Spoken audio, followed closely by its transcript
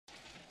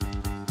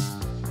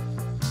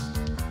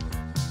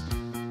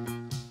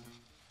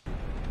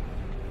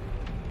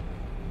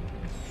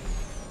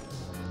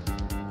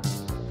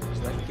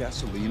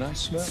gasoline I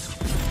smell?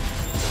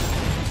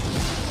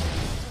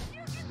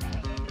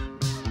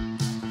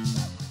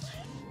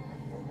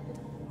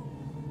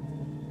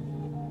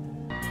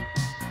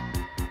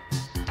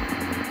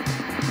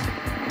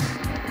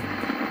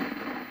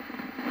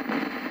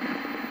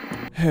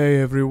 Hey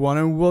everyone,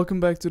 and welcome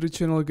back to the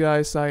channel,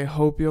 guys. I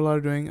hope you all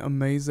are doing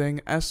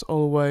amazing as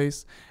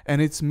always,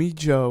 and it's me,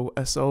 Joe,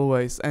 as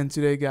always. And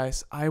today,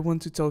 guys, I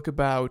want to talk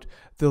about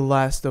The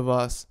Last of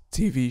Us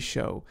TV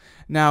show.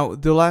 Now,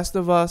 The Last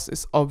of Us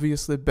is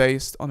obviously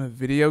based on a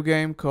video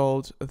game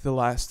called The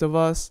Last of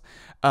Us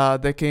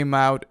that came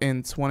out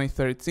in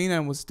 2013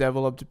 and was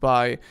developed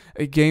by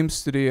a game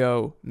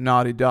studio,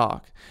 Naughty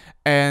Dog.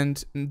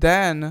 And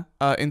then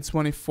in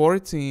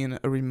 2014,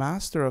 a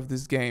remaster of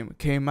this game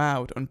came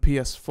out on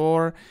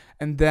PS4.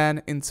 And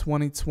then in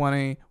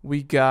 2020,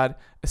 we got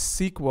a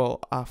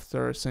sequel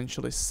after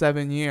essentially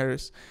 7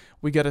 years.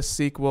 We got a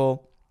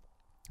sequel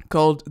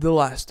called The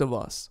Last of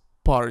Us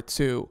Part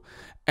 2.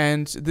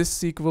 And this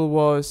sequel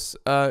was,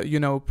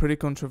 pretty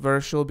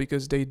controversial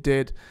because they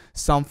did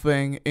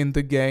something in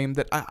the game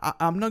that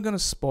I'm not going to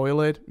spoil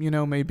it.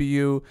 Maybe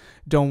you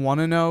don't want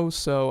to know,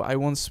 so I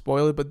won't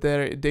spoil it. But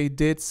they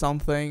did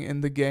something in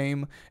the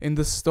game, in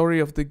the story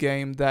of the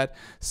game, that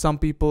some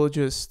people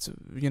just,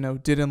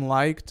 didn't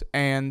like.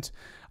 And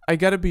I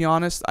got to be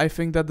honest, I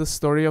think that the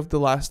story of The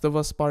Last of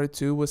Us Part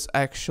 2 was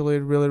actually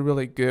really,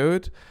 really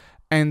good.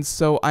 And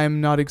so I'm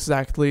not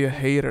exactly a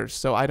hater,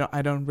 so I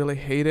don't really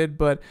hate it,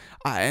 but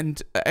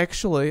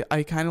actually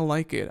I kind of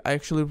like it. I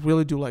actually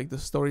really do like the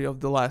story of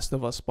The Last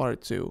of Us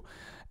Part 2,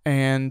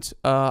 and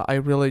I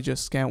really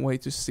just can't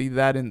wait to see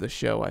that in the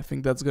show. I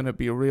think that's gonna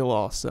be real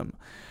awesome.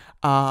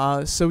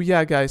 So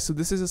yeah, guys, so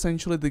this is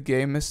essentially the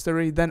game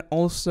mystery. Then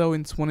also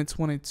in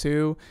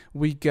 2022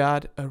 we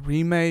got a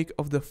remake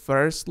of the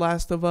first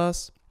Last of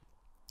Us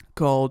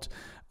called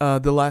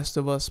The Last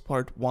of Us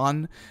Part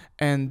 1,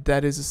 and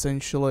that is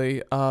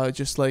essentially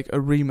just like a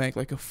remake,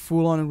 like a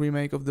full-on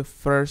remake of the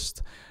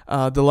first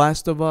The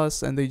Last of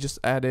Us, and they just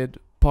added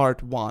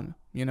Part 1,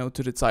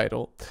 to the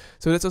title.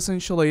 So that's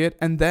essentially it.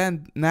 And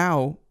then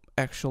now,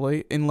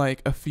 actually, in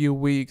like a few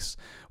weeks,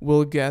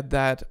 we'll get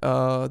that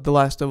The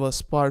Last of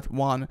Us Part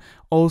 1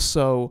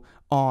 also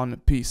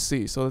on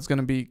PC. So it's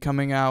gonna be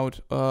coming out,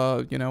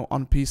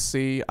 on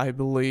PC, I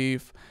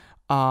believe,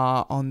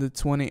 on the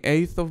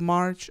 28th of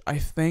March. I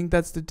think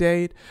that's the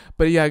date.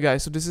 But yeah,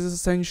 guys, so this is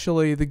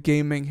essentially the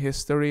gaming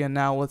history, and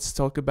now let's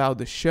talk about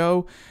the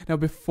show. Now,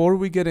 before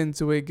we get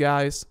into it,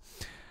 guys,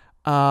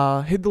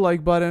 hit the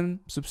like button,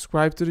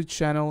 subscribe to the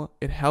channel.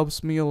 It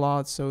helps me a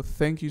lot, so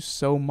thank you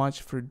so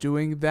much for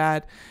doing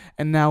that.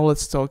 And now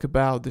let's talk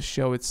about the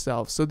show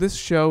itself. So this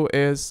show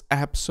is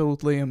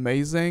absolutely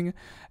amazing,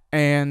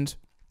 and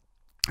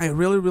I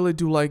really, really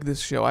do like this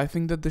show. I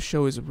think that the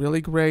show is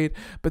really great,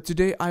 but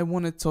today I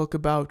want to talk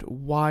about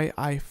why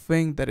I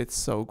think that it's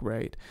so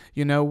great.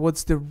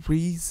 What's the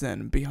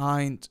reason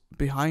behind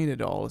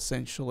it all,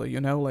 essentially,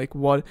 like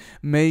what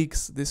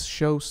makes this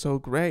show so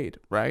great,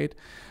 right?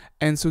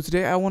 And so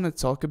today I want to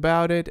talk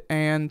about it,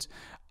 and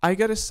I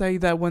gotta say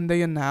that when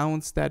they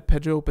announced that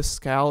Pedro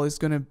Pascal is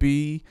gonna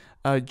be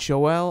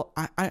Joel,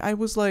 I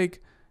was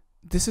like,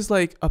 this is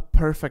like a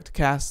perfect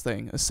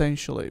casting,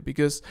 essentially,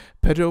 because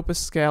Pedro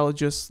Pascal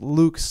just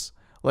looks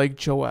like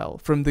Joel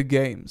from the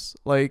games.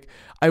 Like,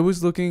 I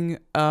was looking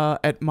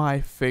at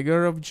my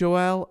figure of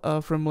Joel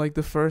from like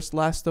the first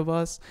Last of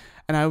Us,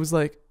 and I was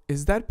like,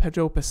 is that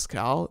Pedro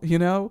Pascal?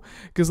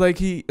 Because like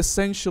he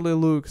essentially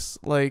looks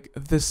like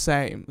the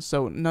same.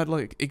 So not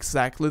like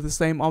exactly the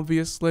same,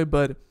 obviously,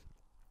 but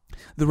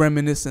the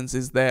reminiscence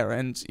is there.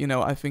 And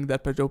I think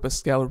that Pedro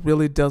Pascal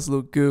really does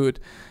look good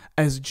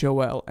as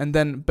Joel. And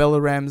then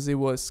Bella Ramsey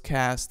was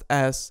cast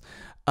as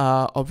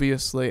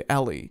obviously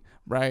Ellie,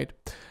 right?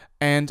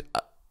 And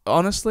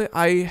honestly,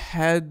 I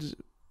had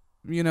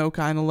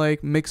kind of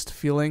like mixed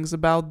feelings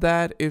about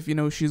that, if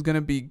she's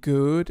gonna be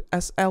good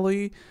as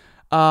Ellie.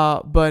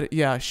 But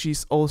yeah,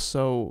 she's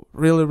also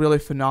really, really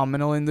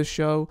phenomenal in the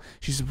show.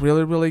 She's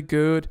really, really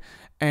good.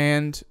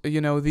 And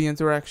the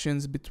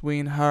interactions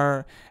between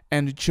her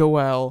and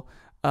Joel,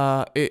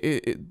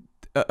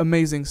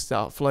 amazing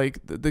stuff. Like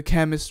the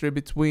chemistry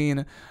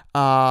between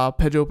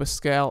Pedro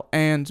Pascal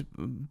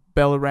and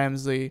Bella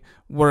Ramsey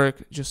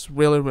work just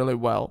really, really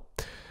well.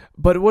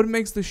 But what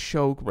makes the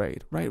show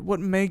great, right? What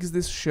makes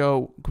this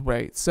show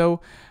great?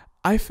 So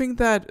I think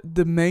that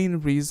the main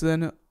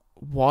reason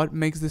what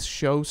makes this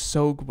show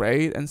so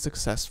great and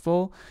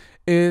successful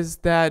is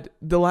that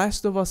The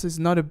Last of Us is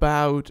not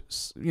about,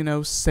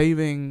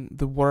 saving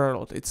the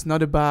world. It's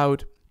not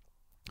about,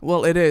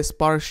 well, it is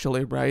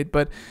partially, right?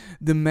 But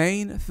the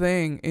main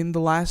thing in The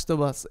Last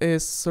of Us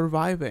is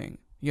surviving,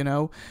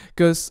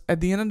 because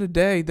at the end of the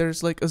day,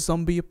 there's like a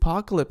zombie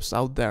apocalypse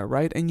out there,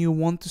 right? And you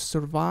want to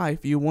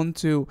survive. You want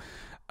to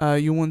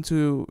you want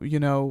to,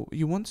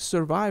 you want to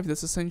survive.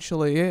 That's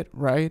essentially it,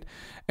 right?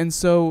 And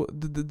so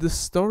the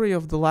story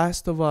of The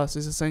Last of Us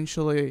is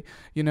essentially,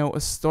 a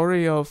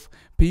story of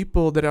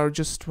people that are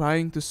just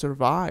trying to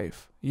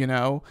survive,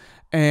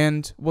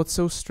 and what's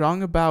so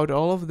strong about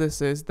all of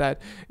this is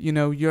that,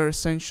 you're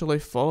essentially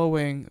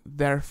following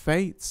their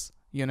fates,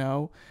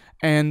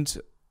 and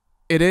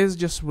it is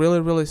just really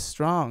really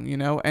strong,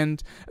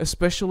 and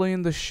especially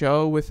in the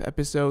show with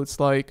episodes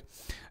like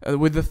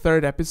with the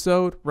third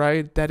episode,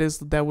 right?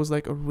 That was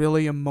like a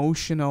really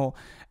emotional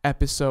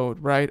episode,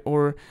 right?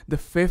 Or the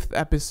fifth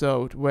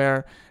episode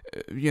where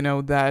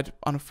that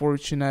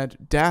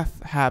unfortunate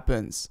death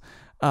happens,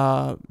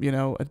 a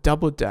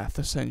double death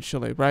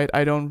essentially, right?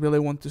 I don't really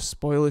want to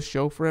spoil the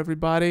show for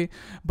everybody,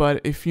 but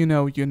if you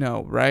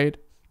know, right?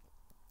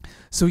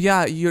 So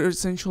yeah, you're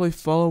essentially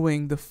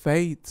following the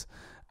fate,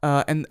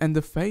 and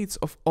the fates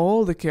of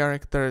all the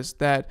characters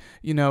that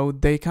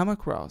they come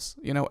across.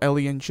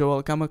 Ellie and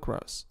Joel come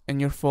across,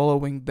 and you're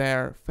following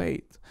their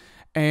fate,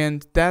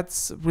 and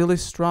that's really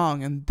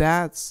strong, and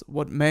that's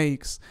what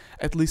makes,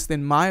 at least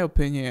in my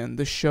opinion,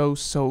 the show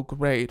so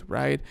great,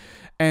 right?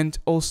 And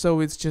also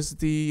it's just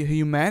the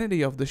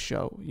humanity of the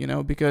show,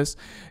 because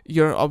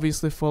you're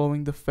obviously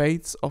following the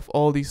fates of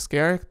all these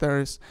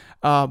characters,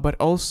 but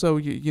also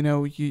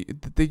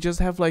they just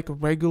have like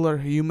regular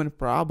human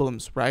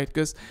problems, right?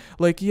 Because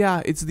like,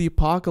 yeah, it's the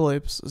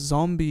apocalypse,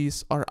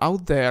 zombies are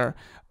out there,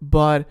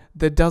 but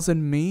that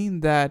doesn't mean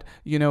that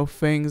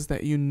things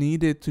that you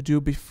needed to do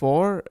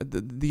before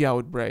the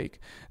outbreak,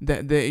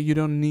 that you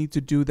don't need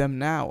to do them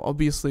now.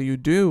 Obviously you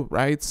do,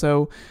 right?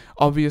 So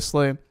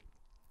obviously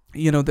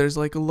there's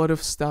like a lot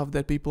of stuff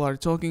that people are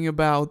talking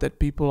about, that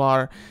people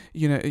are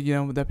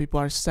that people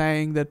are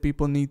saying that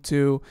people need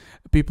to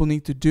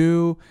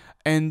do,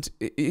 and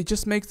it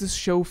just makes this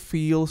show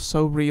feel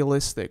so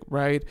realistic,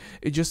 right?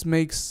 It just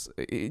makes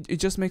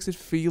it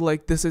feel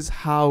like this is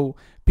how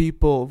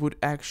people would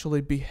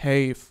actually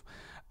behave,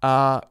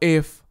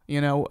 if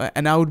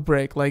an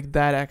outbreak like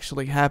that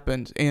actually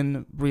happened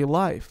in real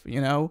life,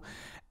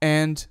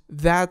 and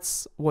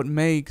that's what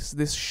makes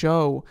this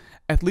show,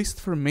 at least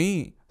for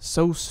me,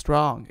 so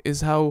strong,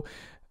 is how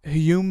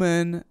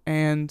human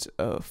and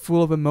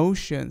full of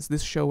emotions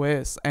this show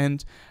is,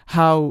 and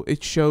how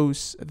it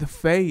shows the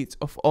fate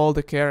of all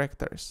the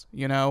characters,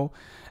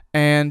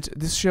 and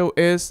this show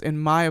is, in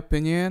my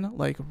opinion,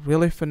 like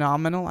really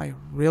phenomenal. I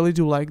really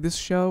do like this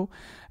show,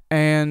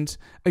 and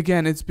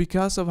again, it's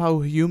because of how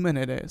human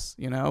it is,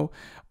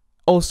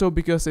 also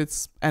because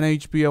it's an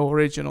HBO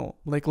original.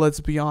 Like, let's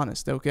be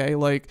honest, okay?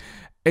 Like,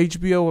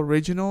 HBO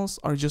originals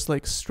are just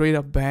like straight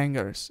up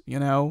bangers,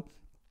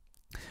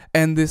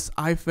 and this,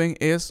 I think,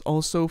 is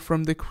also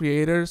from the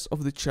creators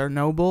of the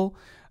Chernobyl,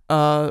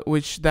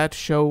 which that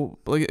show,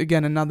 like,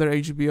 again, another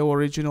HBO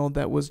original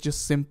that was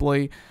just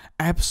simply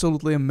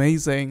absolutely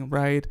amazing,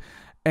 right?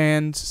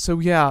 And so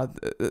yeah,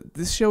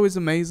 this show is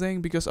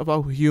amazing because of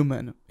how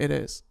human it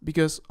is,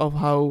 because of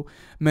how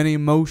many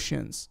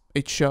emotions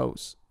it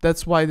shows.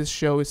 That's why this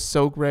show is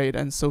so great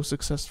and so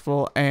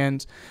successful,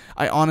 and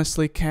I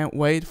honestly can't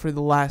wait for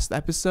the last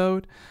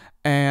episode.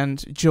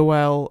 And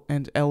Joel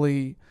and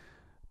Ellie,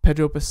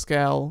 Pedro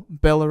Pascal,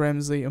 Bella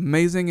Ramsey,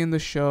 amazing in the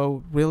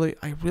show. Really,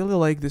 I really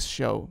like this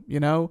show,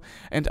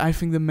 And I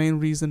think the main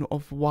reason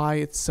of why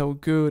it's so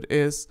good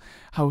is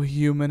how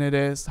human it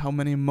is, how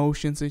many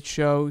emotions it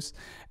shows,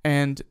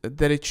 and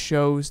that it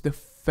shows the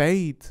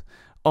fate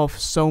of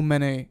so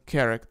many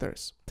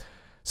characters.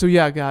 So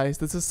yeah, guys,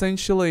 that's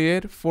essentially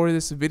it for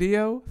this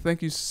video.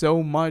 Thank you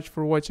so much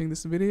for watching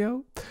this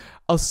video.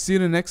 I'll see you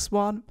in the next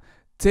one.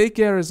 Take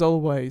care as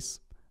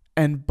always,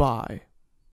 and bye.